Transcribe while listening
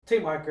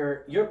Tape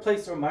marker, your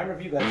place or mine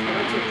review, guys. Get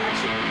right to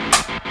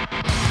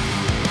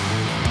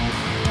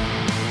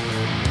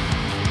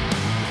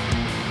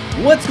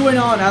action. What's going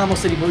on, Alamo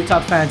City Movie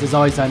Talk fans? As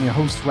always, I'm your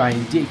host,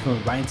 Ryan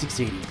Diacon,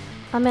 Ryan680.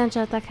 I'm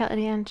Angela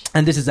Ange.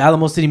 And this is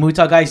Alamo City Movie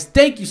Talk, guys.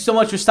 Thank you so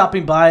much for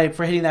stopping by,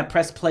 for hitting that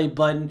press play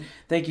button.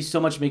 Thank you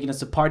so much for making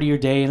us a part of your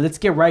day. And let's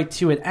get right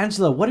to it.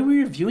 Angela, what are we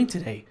reviewing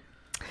today?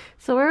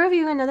 So we're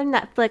reviewing another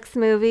Netflix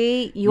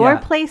movie, Your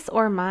Place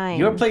or Mine.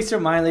 Your Place or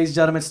Mine, ladies and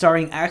gentlemen,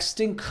 starring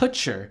Ashton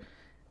Kutcher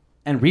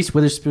and Reese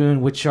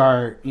Witherspoon, which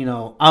are,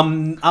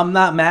 I'm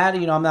not mad.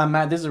 I'm not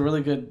mad. These are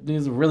really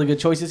good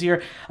choices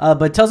here.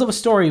 But it tells of a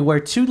story where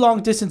two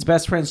long-distance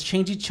best friends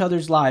change each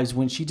other's lives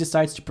when she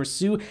decides to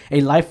pursue a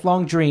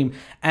lifelong dream,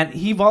 and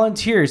he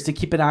volunteers to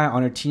keep an eye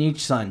on her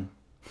teenage son.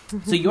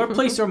 So Your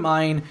Place or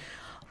Mine,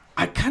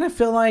 I kind of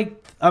feel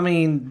like,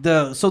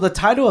 the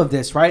title of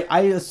this, right?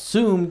 I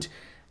assumed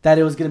that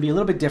it was going to be a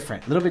little bit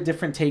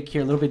different take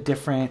here, a little bit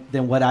different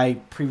than what I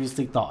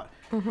previously thought.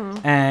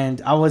 Mm-hmm.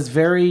 And I was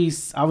very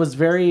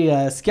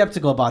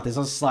skeptical about this.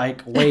 I was just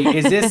like, wait,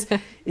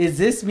 is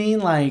this mean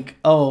like,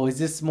 oh, is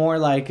this more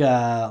like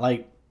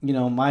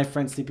my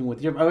friend sleeping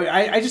with your?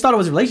 I just thought it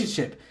was a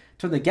relationship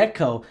from the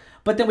get-go.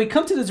 But then we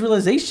come to this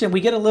realization, we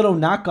get a little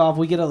knockoff.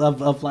 We get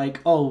of like,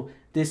 oh,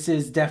 this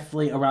is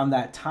definitely around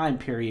that time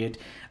period.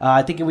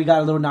 I think we got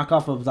a little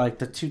knockoff of like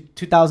the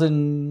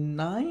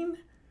 2009.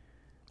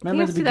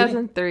 Remember the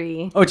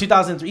 2003. Oh,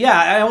 2003. Yeah,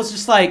 I was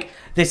just like,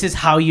 this is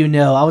how you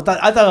know. I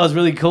thought it was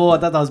really cool. I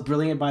thought that was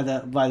brilliant by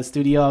the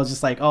studio. I was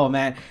just like, oh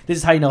man, this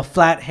is how you know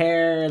flat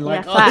hair and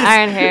like flat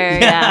iron hair.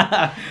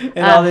 Yeah,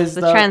 and all this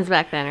the stuff. trends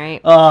back then, right?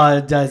 Oh,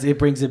 it does. It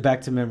brings it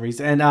back to memories,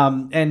 and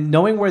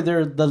knowing where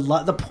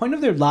the point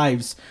of their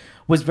lives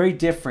was very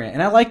different,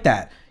 and I like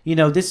that.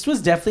 This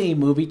was definitely a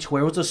movie to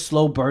where it was a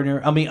slow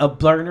burner. A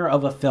burner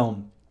of a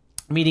film,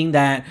 meaning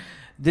that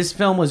this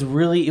film was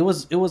really it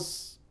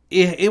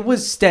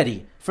was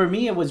steady. For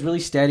me, it was really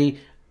steady.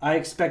 I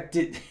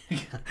expected...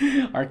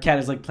 Our cat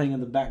is like playing in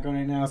the background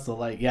right now. So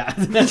like, yeah.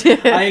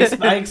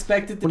 I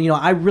expected...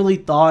 I really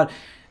thought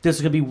this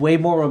was going to be way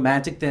more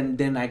romantic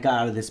than I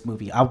got out of this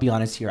movie. I'll be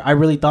honest here. I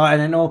really thought...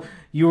 And I know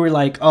you were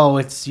like, oh,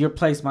 it's Your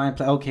Place, Mine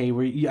Place.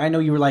 Okay. I know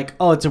you were like,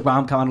 oh, it's a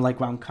rom-com. I don't like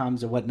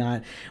rom-coms or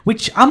whatnot.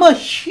 Which I'm a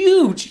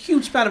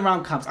huge fan of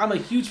rom-coms. I'm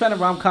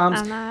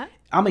not.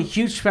 I'm a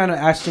huge fan of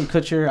Ashton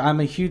Kutcher.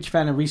 I'm a huge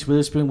fan of Reese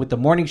Witherspoon with the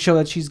morning show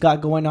that she's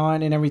got going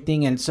on and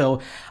everything. And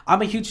so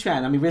I'm a huge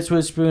fan. Reese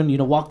Witherspoon,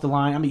 Walk the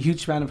Line. I'm a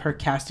huge fan of her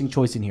casting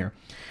choice in here.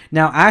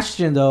 Now,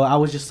 Ashton, though, I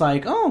was just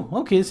like, oh,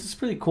 okay, this is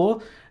pretty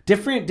cool.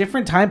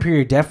 Different time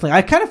period, definitely.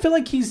 I kind of feel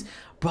like he's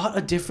brought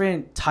a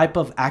different type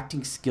of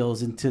acting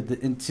skills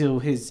into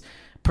his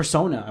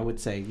persona, I would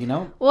say,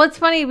 Well, it's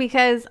funny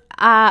because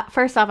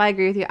first off, I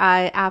agree with you.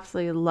 I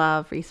absolutely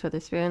love Reese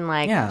Witherspoon.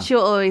 She'll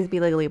always be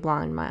Legally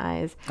Blonde in my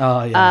eyes.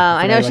 Oh yeah.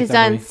 I know she's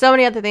done so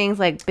many other things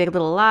like Big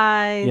Little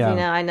Lies.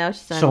 Yeah. I know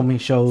she's done Show Me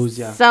shows.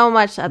 Yeah. So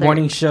much other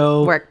morning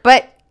show work,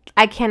 but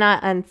I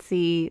cannot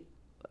unsee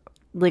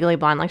Legally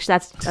Blonde.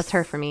 That's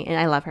her for me, and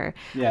I love her.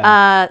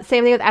 Yeah.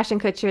 Same thing with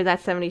Ashton Kutcher.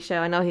 That 70s Show.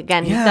 I know he's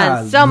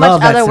done so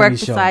much other work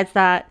besides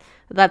that.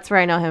 That's where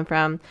I know him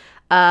from.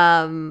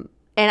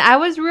 And I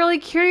was really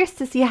curious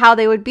to see how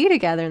they would be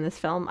together in this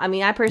film.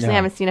 I personally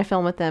haven't seen a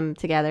film with them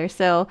together,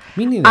 so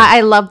me neither.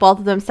 I love both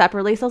of them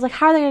separately. So I was like,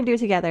 how are they going to do it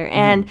together? Mm-hmm.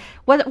 And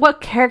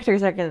what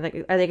characters are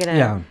they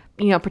going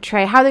to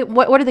portray?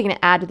 What are they going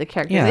to add to the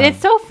characters? Yeah. And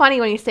it's so funny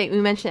when we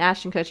mention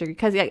Ashton Kutcher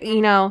because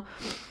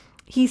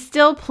he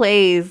still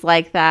plays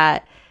like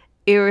that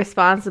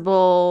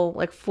irresponsible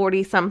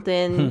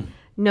 40-something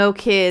no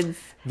kids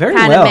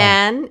kind of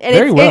man,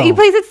 and he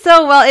plays it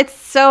so well. It's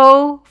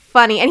so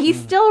funny, and he's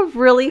still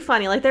really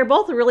funny. They're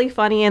both really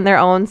funny in their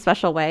own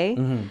special way.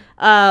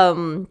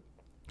 Mm-hmm.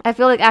 I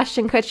feel like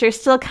Ashton Kutcher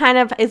still kind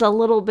of is a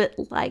little bit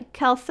like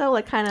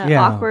Kelso, kind of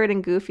awkward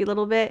and goofy a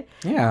little bit.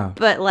 Yeah,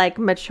 but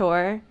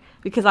mature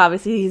because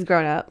obviously he's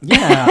grown up.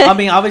 Yeah,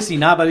 obviously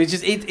not, but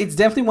it's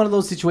definitely one of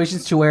those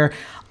situations to where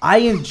I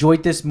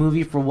enjoyed this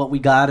movie for what we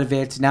got out of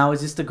it. Now,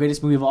 is this the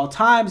greatest movie of all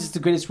time? Is this the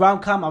greatest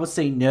rom-com? I would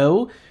say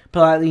no.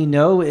 Politely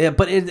no,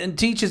 but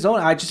to each his own.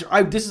 This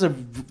is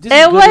good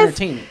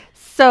entertainment.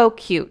 So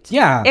cute.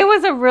 Yeah, it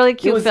was a really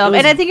cute film,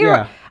 and I think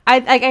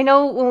I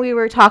know when we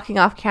were talking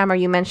off camera,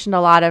 you mentioned a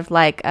lot of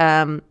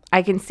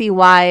I can see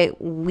why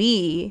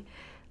we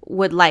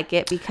would like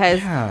it because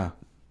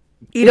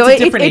it's a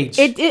different age.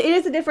 It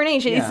is a different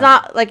age. Yeah. It's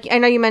not I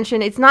know you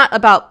mentioned it's not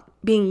about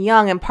being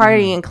young and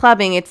partying and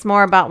clubbing. It's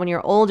more about when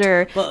you're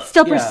older,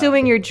 still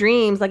pursuing your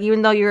dreams.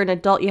 Even though you're an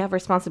adult, you have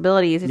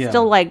responsibilities. It's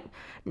still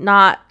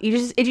not you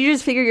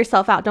just figure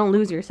yourself out. Don't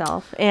lose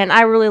yourself, and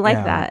I really like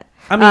that.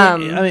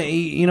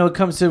 It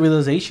comes to the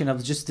realization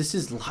of just this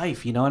is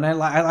life, and I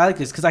like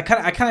this because I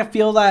kind of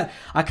feel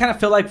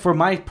like for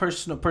my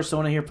personal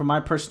persona here, for my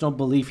personal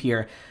belief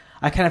here,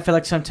 I kind of feel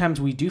like sometimes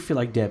we do feel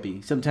like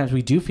Debbie. Sometimes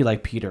we do feel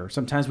like Peter.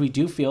 Sometimes we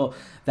do feel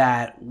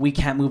that we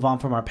can't move on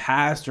from our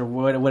past or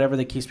whatever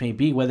the case may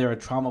be, whether a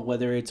trauma,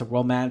 whether it's a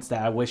romance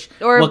that I wish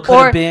what could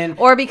have been.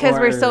 Or because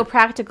we're so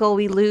practical,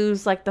 we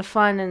lose like the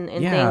fun and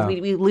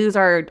things. We lose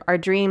our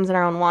dreams and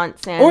our own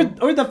wants. And...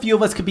 Or the few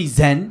of us could be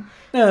Zen.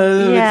 It's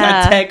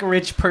a tech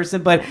rich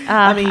person, but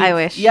I mean, I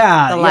wish the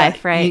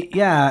life, right?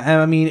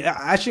 I mean,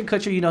 Ashton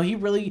Kutcher, he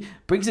really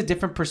brings a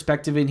different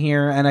perspective in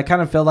here, and I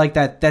kind of feel like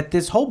that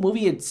this whole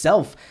movie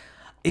itself,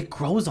 it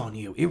grows on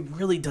you. It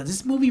really does.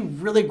 This movie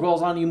really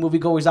grows on you.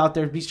 Moviegoers out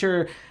there, be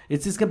sure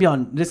this is gonna be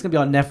on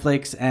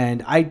Netflix,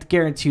 and I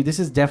guarantee you, this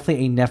is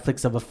definitely a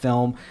Netflix of a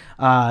film.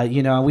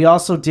 We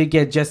also did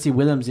get Jesse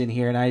Williams in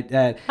here, and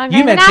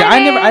you mentioned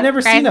I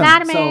never seen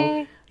him,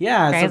 so.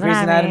 Yeah, Grey's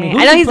Anatomy.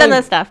 I know he's done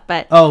this stuff,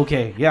 but... Oh,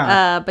 okay,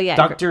 yeah. But yeah.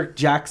 Dr.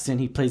 Jackson,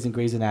 he plays in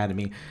Grey's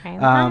Anatomy.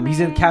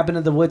 He's in Cabin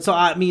in the Woods. So,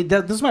 I mean,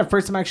 this is my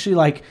first time actually,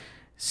 like,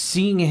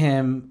 seeing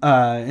him.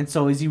 And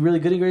so, is he really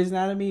good in Grey's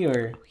Anatomy,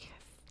 or...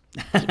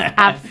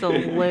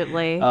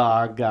 Absolutely.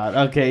 Oh,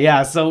 God. Okay,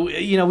 yeah. So,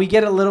 we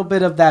get a little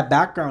bit of that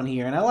background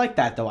here, and I like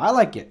that, though. I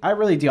like it. I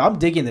really do. I'm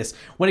digging this.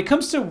 When it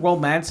comes to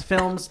romance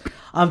films,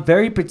 I'm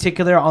very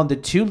particular on the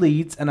two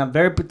leads, and I'm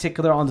very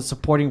particular on the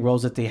supporting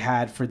roles that they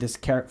had for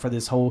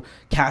this whole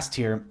cast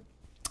here.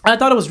 I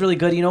thought it was really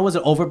good. It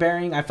wasn't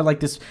overbearing. I feel like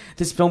this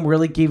film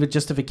really gave a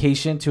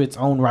justification to its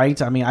own right.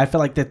 I mean, I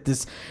feel like that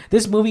this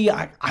movie,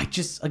 I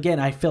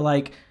feel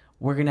like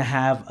we're gonna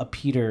have a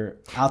Peter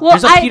out. Well,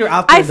 there's a Peter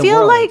out there. I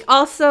feel like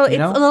also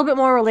it's a little bit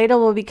more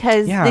relatable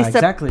because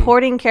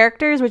supporting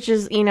characters, which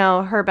is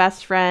her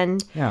best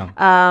friend,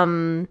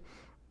 one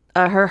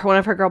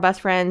of her girl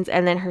best friends,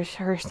 and then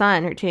her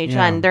son, her teenage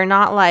son. They're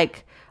not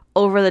like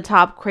over the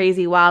top,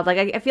 crazy, wild.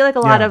 Like I feel like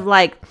a lot of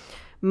like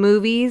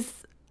movies.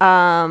 They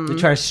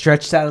try to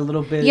stretch that a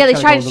little bit. Yeah, they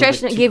try to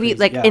stretch and give you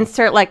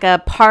insert like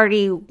a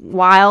party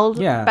wild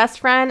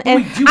best friend.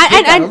 And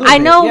I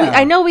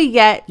know we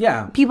get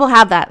people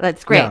have that.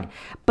 That's great. Yeah.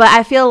 But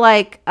I feel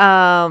like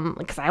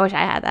because I wish I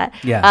had that.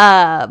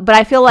 Yeah. But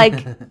I feel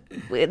like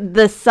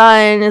the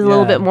son is a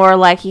little bit more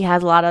like he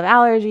has a lot of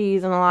allergies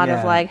and a lot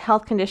of like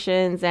health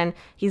conditions, and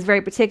he's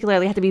very particular.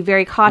 They have to be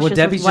very cautious. Well,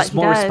 Debbie's with just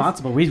more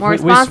responsible. More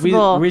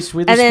responsible.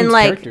 And then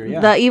like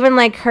even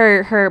like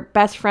her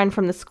best friend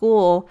from the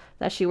school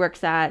that she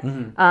works at,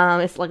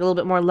 it's like a little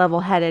bit more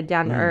level-headed,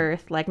 down to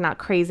earth, like not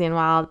crazy and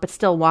wild, but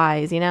still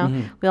wise. We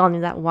all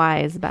knew that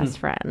wise best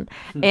friend,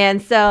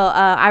 and so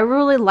I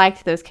really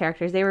liked those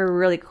characters. They were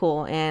really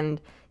cool,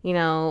 and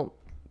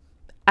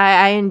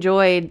I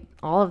enjoyed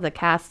all of the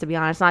cast, to be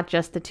honest, not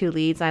just the two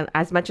leads.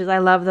 As much as I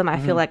love them, I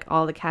feel like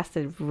all the cast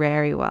did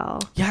very well.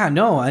 Yeah,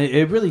 no,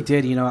 it really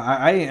did.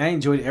 I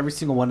enjoyed every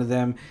single one of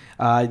them.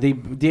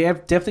 They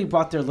have definitely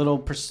brought their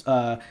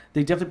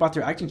they definitely brought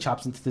their acting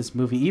chops into this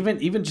movie.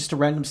 Even just a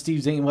random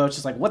Steve Zahn, well, it's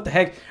just like, what the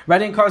heck?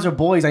 Riding Cars Are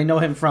Boys, I know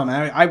him from.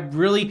 I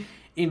really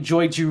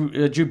enjoyed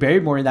Drew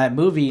Barrymore in that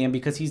movie, and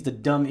because he's the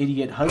dumb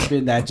idiot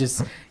husband that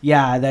just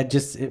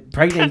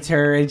impregnates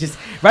her, and just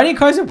Riding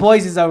Cars Are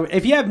Boys is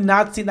if you have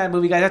not seen that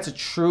movie, guys, that's a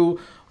true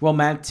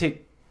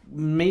romantic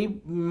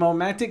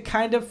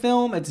kind of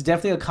film. It's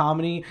definitely a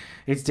comedy.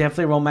 It's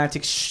definitely a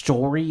romantic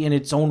story in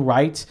its own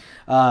right.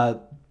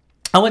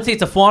 I wouldn't say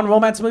it's a full-on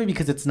romance movie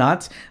because it's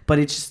not, but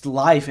it's just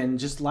life, and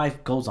just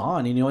life goes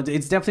on.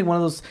 It's definitely one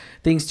of those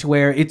things to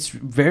where it's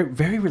very,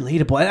 very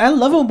relatable. And I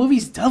love when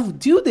movies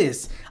do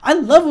this. I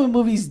love when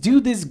movies do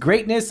this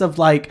greatness of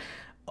like,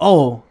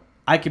 oh,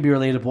 I can be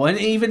relatable. And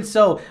even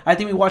so, I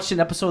think we watched an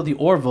episode of The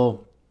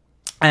Orville,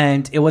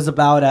 and it was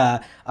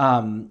about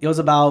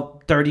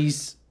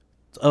 30s,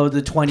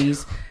 the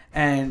 20s.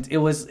 And it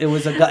was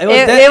about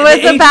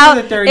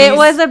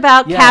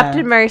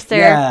Captain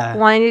Mercer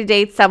wanting to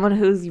date someone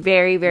who's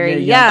very,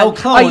 very young.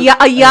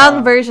 A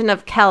young version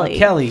of Kelly.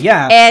 Kelly,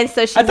 yeah. And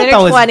so she's in her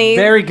 20s.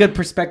 Very good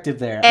perspective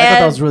there. I thought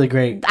that was really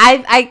great.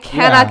 I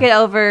cannot get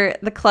over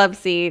the club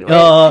scene.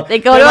 They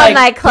go to a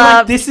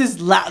nightclub. This is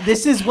loud.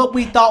 This is what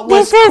we thought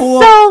was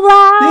cool.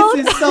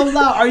 This is so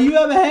loud. Are you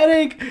having a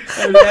headache?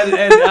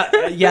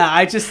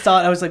 I just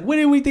thought, I was like, when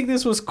did we think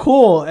this was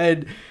cool?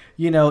 And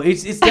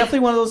it's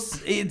definitely one of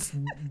those. It's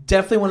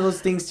definitely one of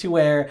those things to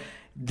where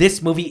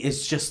this movie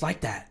is just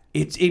like that.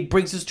 It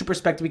brings us to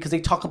perspective because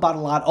they talk about a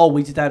lot. Oh,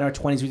 we did that in our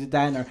 20s. We did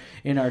that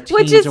in our teens.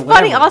 Which is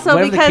funny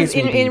also because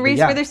in Reese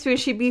Witherspoon,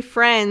 she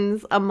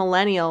befriends a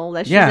millennial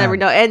that she's never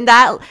known, and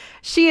that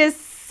she is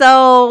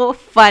so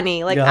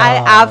funny. Like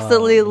I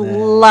absolutely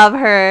love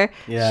her.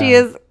 Yeah. She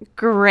is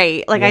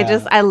great. Like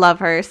I love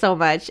her so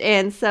much.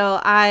 And so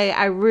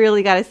I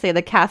really got to say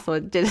the cast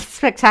did a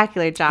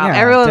spectacular job. Yeah,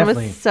 everyone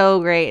was so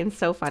great and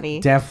so funny.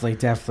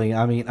 Definitely.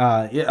 I mean,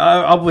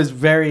 I was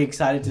very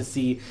excited to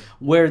see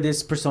where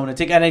this persona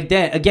take. And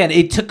again,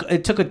 it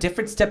took a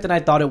different step than I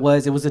thought it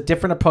was. It was a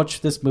different approach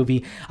to this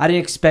movie. I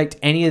didn't expect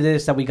any of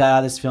this that we got out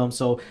of this film.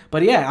 So,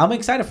 but yeah, I'm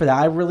excited for that.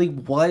 I really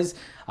was.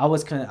 I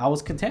was content. I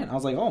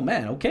was like, oh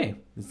man, okay,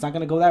 it's not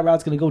gonna go that route.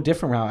 It's gonna go a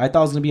different route. I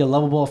thought it was gonna be a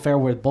lovable affair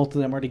where both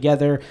of them are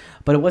together,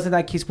 but it wasn't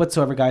that case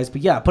whatsoever, guys.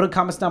 But yeah, put in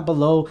comments down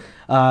below.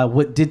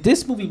 What did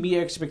this movie meet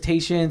your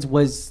expectations?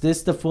 Was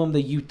this the film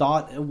that you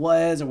thought it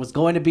was or was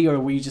going to be, or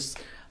were you just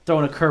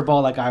throwing a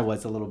curveball like I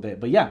was a little bit?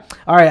 But yeah,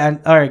 all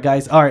right,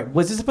 guys. All right,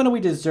 was this the film that we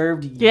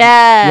deserved?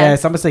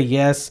 Yes, I'm gonna say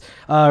yes.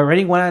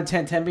 Rating 1 out of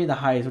 10, 10 being the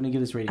highest. When do you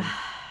give this rating?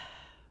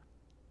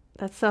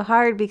 That's so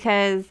hard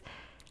because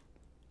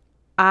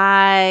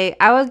I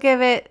would give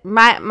it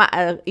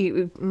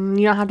you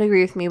don't have to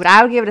agree with me, but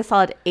I would give it a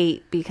solid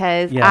 8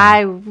 because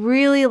I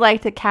really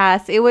liked the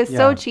cast. It was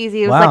so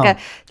cheesy. It was like a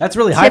that's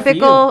really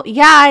typical. High for you.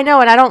 Yeah, I know,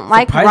 and I don't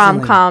like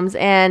rom-coms,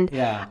 and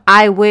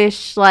I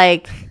wish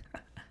I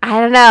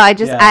don't know. I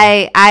just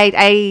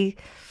I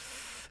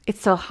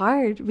it's so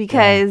hard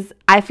because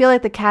I feel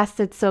like the cast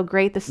did so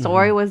great. The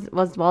story was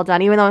well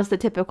done, even though it's the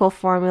typical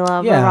formula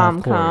of a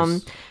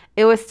rom-com.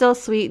 It was still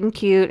sweet and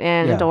cute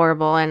and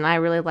adorable, and I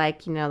really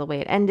liked, the way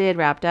it ended,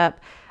 wrapped up,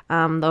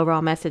 the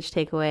overall message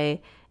takeaway,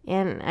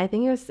 and I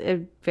think it was a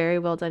very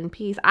well done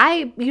piece.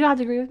 You don't have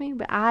to agree with me,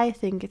 but I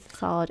think it's a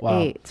solid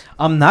 8.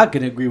 I'm not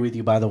gonna agree with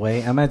you, by the way.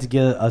 I'm gonna have to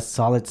give it a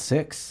solid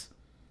 6.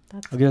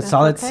 I'll give it a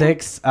solid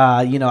 6.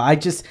 I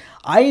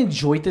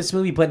enjoyed this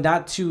movie, but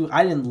I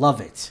didn't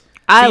love it.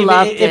 I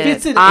loved it. If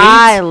it's an 8,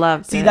 I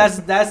loved it. See, that's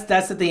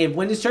the thing.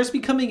 When it starts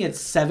becoming a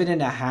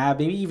 7.5,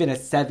 maybe even a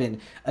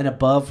 7 and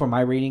above for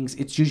my ratings,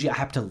 it's usually I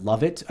have to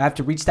love it. I have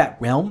to reach that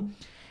realm,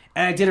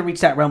 and I didn't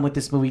reach that realm with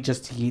this movie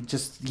just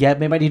yet.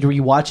 Maybe I need to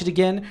rewatch it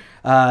again.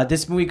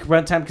 This movie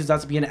runtime because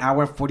that's to be an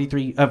hour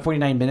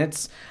 49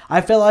 minutes. I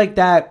feel like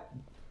that.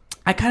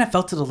 I kind of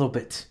felt it a little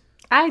bit.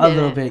 A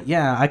little bit,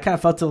 yeah. I kind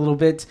of felt it a little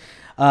bit.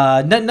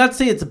 Not to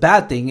say it's a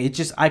bad thing. It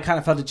just I kind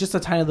of felt it just a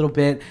tiny little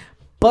bit.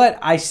 But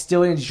I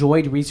still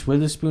enjoyed Reese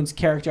Witherspoon's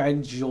character. I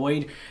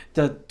enjoyed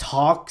the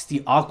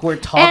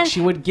awkward talks she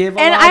would give.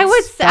 And I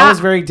would say that was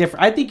very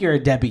different. I think you're a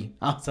Debbie.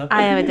 Also.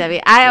 I am a Debbie.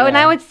 And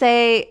I would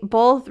say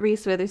both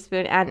Reese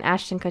Witherspoon and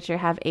Ashton Kutcher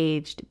have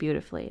aged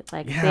beautifully.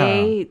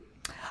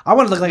 I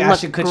want to look like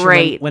Ashton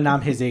Kutcher when I'm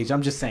his age.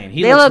 I'm just saying.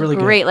 They look really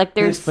great. Good. Like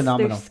their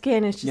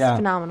skin is just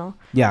phenomenal.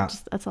 Yeah.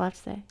 That's all I have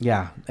to say.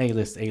 Yeah.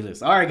 A-list.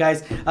 All right,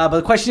 guys. But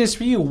the question is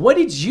for you. What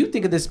did you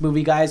think of this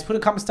movie, guys? Put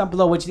in comments down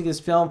below. What did you think of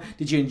this film?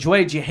 Did you enjoy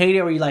it? Did you hate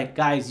it? Or were you like,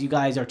 guys, you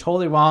guys are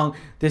totally wrong.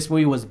 This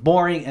movie was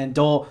boring and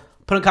dull.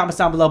 Put in comments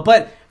down below.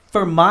 But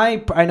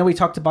I know we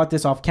talked about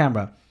this off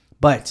camera,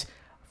 but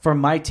for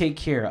my take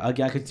here,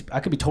 again,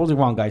 I could be totally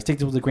wrong, guys. Take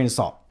this with a grain of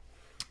salt.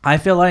 I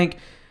feel like,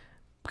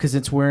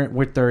 because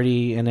we're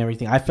 30 and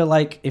everything, I feel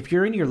like if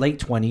you're in your late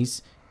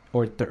 20s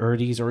or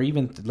 30s or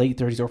even late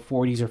 30s or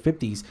 40s or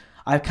 50s,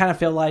 I kind of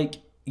feel like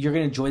you're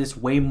going to enjoy this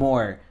way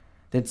more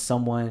than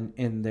someone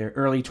in their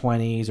early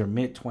 20s or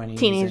mid 20s.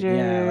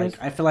 Teenagers.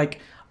 I feel like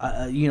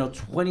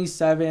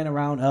 27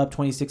 around up,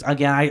 26.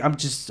 Again, I'm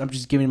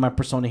just giving my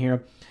persona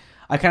here.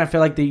 I kind of feel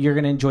like that you're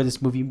going to enjoy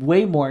this movie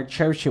way more,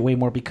 cherish it way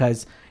more,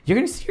 because you're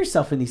going to see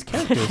yourself in these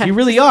characters. You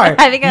really are.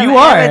 I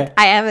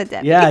am a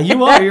Debbie. Yeah,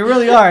 you are. You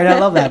really are. And I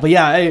love that. But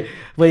yeah,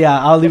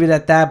 I'll leave it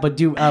at that. But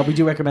we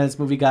do recommend this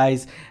movie,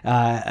 guys.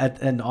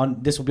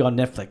 This will be on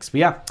Netflix. But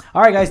yeah.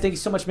 All right, guys. Thank you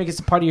so much for making this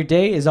a part of your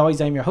day. As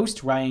always, I'm your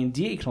host, Ryan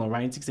D.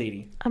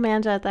 Ryan680.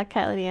 Amanda, that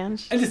Kylie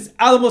Ange. And this is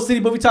Alamo City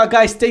Movie Talk,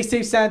 guys. Stay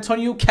safe, San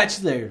Antonio. Catch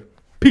you there.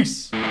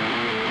 Peace.